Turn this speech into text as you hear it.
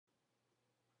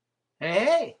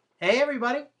Hey,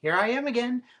 everybody. Here I am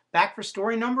again, back for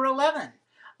story number 11.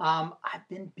 I've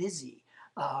been busy.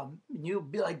 You'll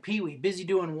be like, Pee Wee, busy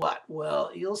doing what? Well,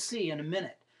 you'll see in a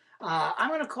minute. I'm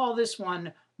going to call this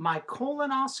one my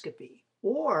colonoscopy,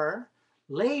 or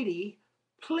lady,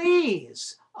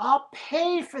 please, I'll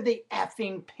pay for the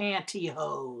effing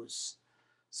pantyhose.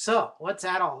 So, what's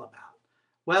that all about?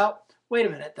 Well, wait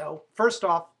a minute though. First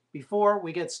off, before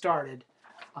we get started,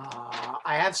 I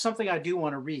have something I do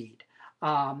want to read.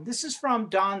 This is from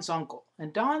Don's uncle,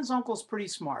 and Don's uncle's pretty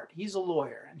smart. He's a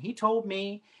lawyer, and he told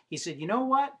me, he said, you know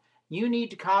what? You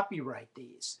need to copyright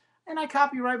these. And I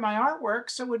copyright my artwork,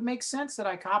 so it would make sense that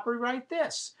I copyright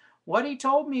this. What he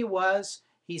told me was,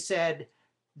 he said,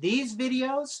 these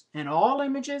videos and all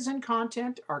images and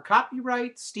content are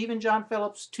copyright Stephen John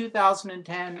Phillips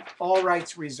 2010, all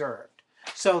rights reserved.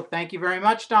 So thank you very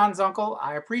much, Don's uncle.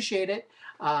 I appreciate it.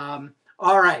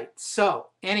 All right, so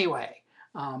anyway,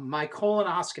 my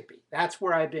colonoscopy, that's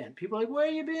where I've been. People are like, where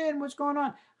have you been? What's going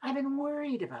on? I've been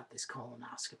worried about this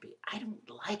colonoscopy. I don't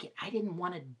like it. I didn't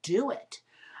want to do it.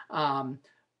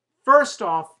 First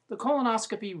off, the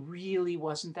colonoscopy really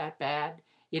wasn't that bad.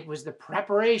 It was the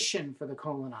preparation for the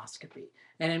colonoscopy.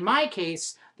 And in my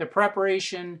case, the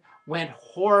preparation went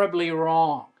horribly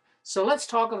wrong. So let's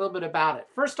talk a little bit about it.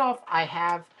 First off, I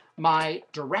have my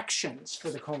directions for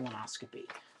the colonoscopy.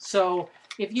 So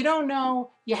if you don't know,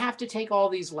 you have to take all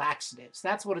these laxatives.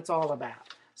 That's what it's all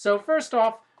about. So first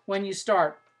off, when you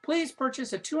start, please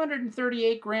purchase a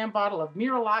 238 gram bottle of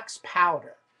Miralax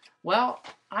powder. Well,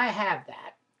 I have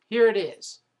that. Here it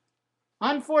is.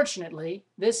 Unfortunately,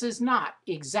 this is not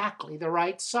exactly the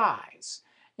right size.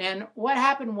 And what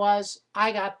happened was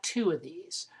I got 2 of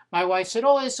these. My wife said,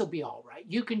 oh, this will be all right.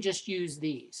 You can just use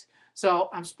these. So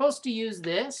I'm supposed to use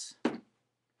this.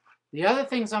 The other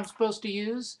things I'm supposed to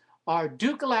use are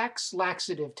Ducalax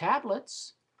laxative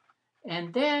tablets.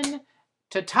 And then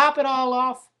to top it all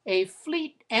off, a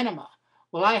Fleet enema.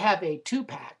 Well, I have a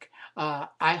 2-pack.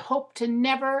 I hope to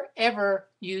never, ever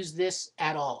use this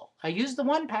at all. I used the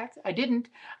 1-pack. I didn't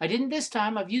this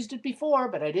time. I've used it before,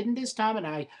 but I didn't this time,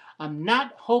 and I'm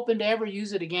not hoping to ever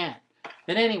use it again.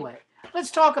 But anyway,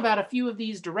 let's talk about a few of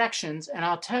these directions, and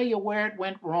I'll tell you where it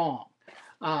went wrong.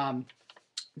 The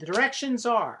directions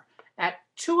are, at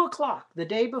 2 o'clock the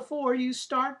day before you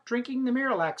start drinking the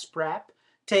Miralax prep,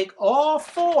 take all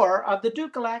 4 of the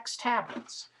Ducalax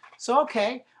tablets. So,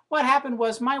 okay, what happened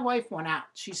was my wife went out.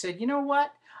 She said, you know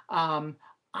what? I'm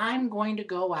going to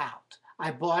go out.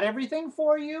 I bought everything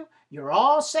for you. You're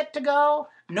all set to go.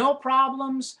 No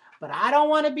problems. But I don't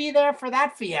want to be there for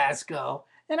that fiasco.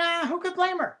 And who could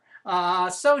blame her?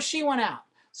 So she went out.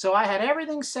 So I had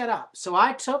everything set up. So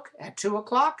I took, at 2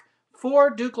 o'clock,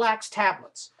 4 Ducalax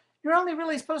tablets. You're only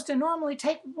really supposed to normally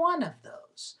take 1 of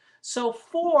those. So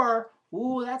 4,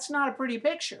 ooh, that's not a pretty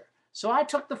picture. So I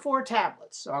took the 4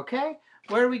 tablets, okay?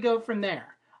 Where do we go from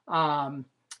there?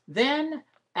 Then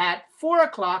at 4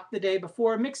 o'clock the day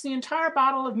before, mix the entire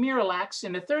bottle of Miralax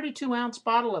in a 32-ounce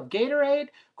bottle of Gatorade,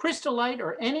 Crystal Light,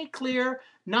 or any clear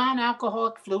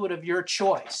non-alcoholic fluid of your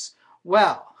choice.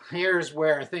 Well, here's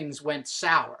where things went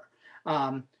sour.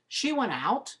 She went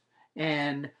out,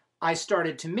 and I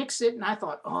started to mix it, and I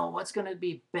thought, oh, what's going to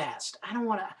be best? I don't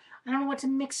know what to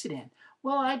mix it in.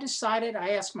 Well, I decided, I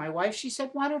asked my wife, she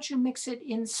said, why don't you mix it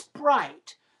in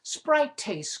Sprite? Sprite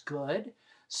tastes good.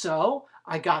 So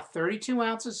I got 32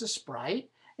 ounces of Sprite,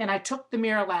 and I took the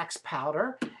Miralax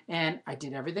powder, and I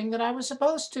did everything that I was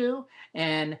supposed to,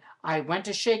 and I went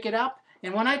to shake it up,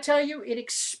 and when I tell you, it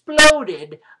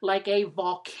exploded like a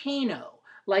volcano,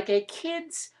 like a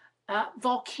kid's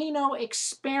volcano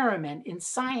experiment in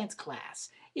science class.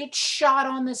 It shot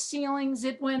on the ceilings,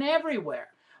 it went everywhere.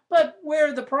 But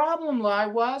where the problem lay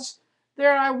was,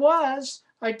 there I was,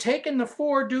 I'd taken the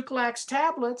 4 Ducalax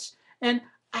tablets, and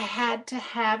I had to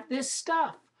have this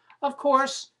stuff. Of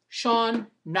course, Sean,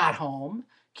 not home.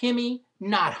 Kimmy,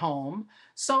 not home.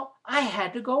 So I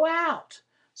had to go out.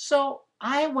 So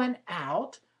I went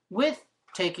out with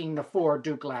taking the 4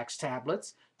 Ducalax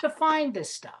tablets to find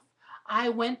this stuff. I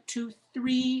went to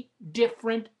 3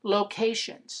 different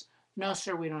locations. No,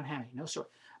 sir, we don't have any. No, sir.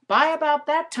 By about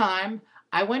that time,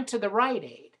 I went to the Rite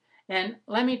Aid. And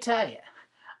let me tell you,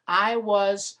 I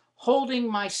was holding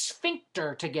my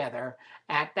sphincter together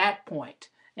at that point.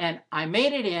 And I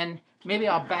made it in. Maybe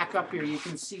I'll back up here. You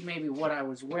can see maybe what I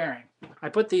was wearing. I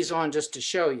put these on just to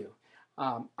show you.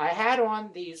 I had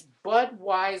on these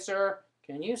Budweiser,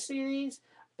 can you see these?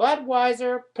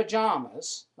 Budweiser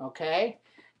pajamas, okay?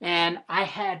 And I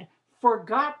had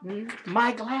forgotten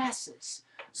my glasses.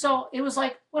 So it was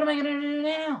like, what am I going to do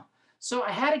now? So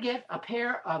I had to get a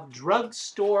pair of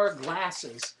drugstore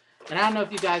glasses. And I don't know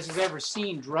if you guys have ever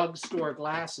seen drugstore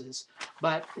glasses,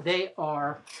 but they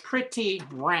are pretty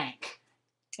rank.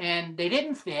 And they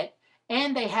didn't fit,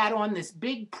 and they had on this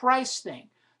big price thing.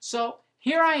 So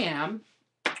here I am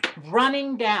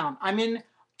running down. I'm in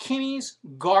Kimmy's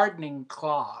gardening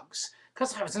clogs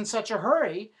because I was in such a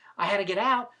hurry. I had to get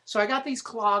out. So I got these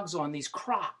clogs on, these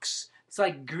Crocs. It's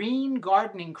like green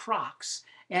gardening Crocs.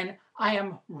 And I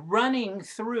am running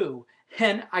through.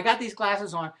 And I got these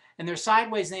glasses on, and they're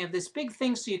sideways, and they have this big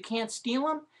thing so you can't steal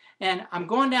them. And I'm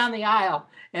going down the aisle,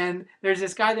 and there's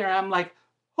this guy there, and I'm like,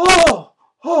 oh,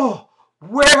 oh,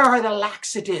 where are the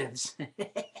laxatives?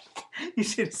 You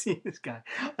should have seen this guy.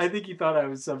 I think he thought I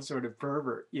was some sort of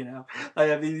pervert, you know. I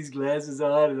have these glasses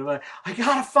on, and I'm like, I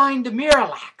gotta find the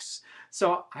Miralax.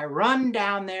 So I run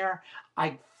down there.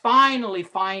 I finally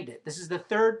find it. This is the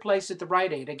third place at the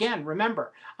Rite Aid. Again,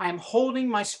 remember, I'm holding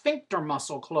my sphincter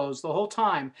muscle closed the whole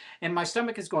time, and my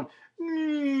stomach is going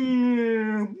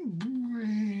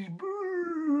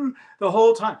the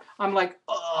whole time. I'm like,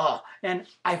 ugh. And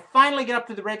I finally get up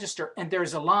to the register, and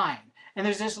there's a line. And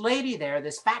there's this lady there,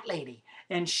 this fat lady,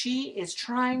 and she is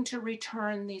trying to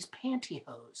return these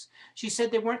pantyhose. She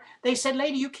said they weren't, they said,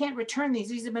 lady, you can't return these.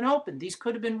 These have been opened. These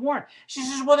could have been worn. She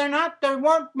says, well, they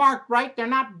weren't marked right. They're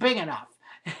not big enough.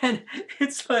 And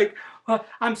it's like,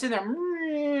 I'm sitting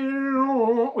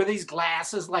there with these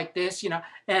glasses like this, you know,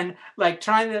 and like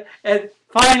trying to, and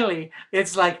finally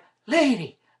it's like,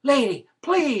 lady,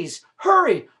 please,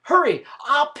 hurry,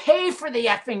 I'll pay for the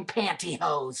effing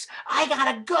pantyhose. I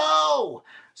gotta go.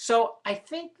 So I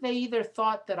think they either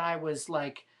thought that I was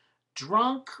like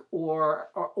drunk or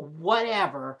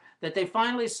whatever, that they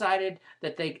finally decided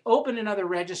that they opened another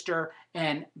register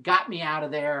and got me out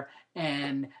of there,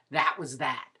 and that was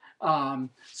that.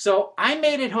 So I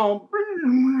made it home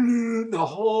the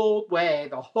whole way,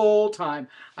 the whole time.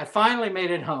 I finally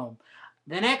made it home.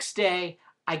 The next day,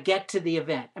 I get to the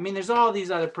event. I mean, there's all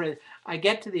these other I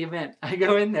get to the event. I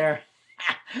go in there,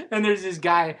 and there's this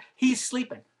guy. He's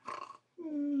sleeping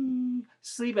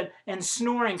and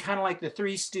snoring, kind of like the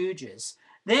Three Stooges.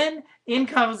 Then in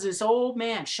comes this old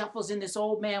man, shuffles in this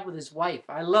old man with his wife.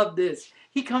 I love this.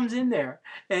 He comes in there,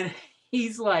 and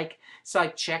he's like, it's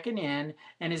like checking in,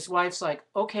 and his wife's like,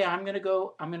 okay, I'm gonna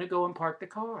go and park the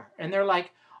car. And they're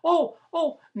like, oh,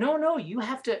 no, you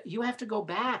have to go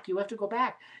back.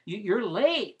 You're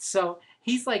late. So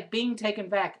he's like being taken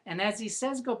back. And as he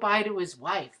says goodbye to his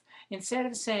wife, instead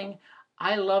of saying,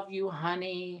 I love you,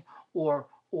 honey, or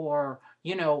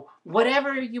you know,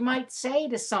 whatever you might say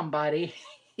to somebody,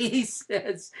 he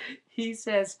says,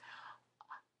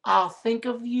 I'll think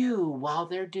of you while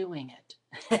they're doing it.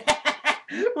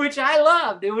 Which I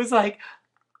loved. It was like,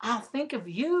 I'll think of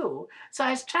you. So I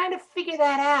was trying to figure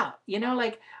that out, you know,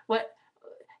 like what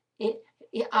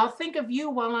I'll think of you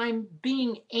while I'm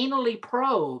being anally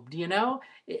probed, you know.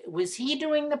 Was he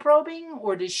doing the probing,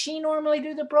 or does she normally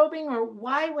do the probing, or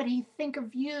why would he think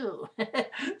of you?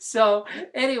 So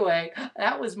anyway,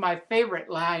 that was my favorite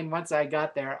line once I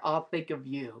got there. I'll think of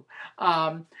you.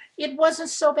 It wasn't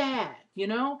so bad, you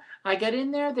know. I got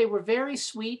in there. They were very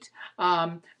sweet.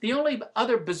 The only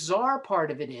other bizarre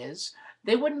part of it is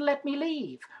they wouldn't let me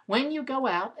leave. When you go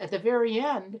out at the very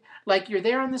end, like you're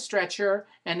there on the stretcher,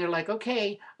 and they're like,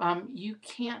 okay, you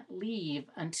can't leave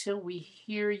until we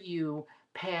hear you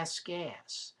pass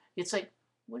gas. It's like,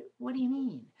 what do you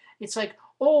mean? It's like,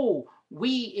 oh,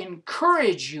 we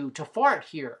encourage you to fart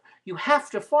here. You have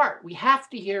to fart. We have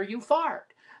to hear you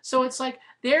fart. So it's like,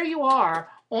 there you are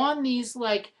on these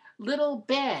like little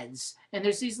beds, and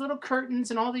there's these little curtains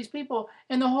and all these people,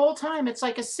 and the whole time it's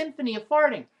like a symphony of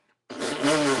farting.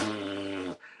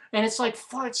 And it's like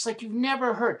farts like you've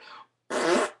never heard.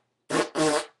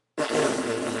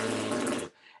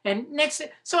 And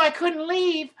so I couldn't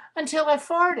leave until I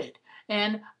farted.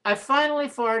 And I finally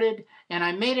farted, and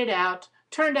I made it out.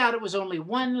 Turned out it was only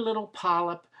one little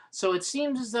polyp, so it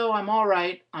seems as though I'm all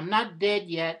right. I'm not dead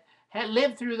yet. Had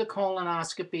lived through the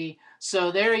colonoscopy,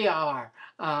 so there you are.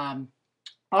 All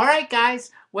right,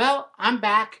 guys. Well, I'm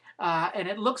back, and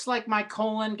it looks like my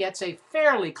colon gets a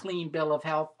fairly clean bill of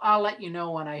health. I'll let you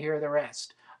know when I hear the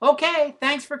rest. Okay,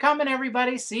 thanks for coming,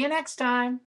 everybody. See you next time.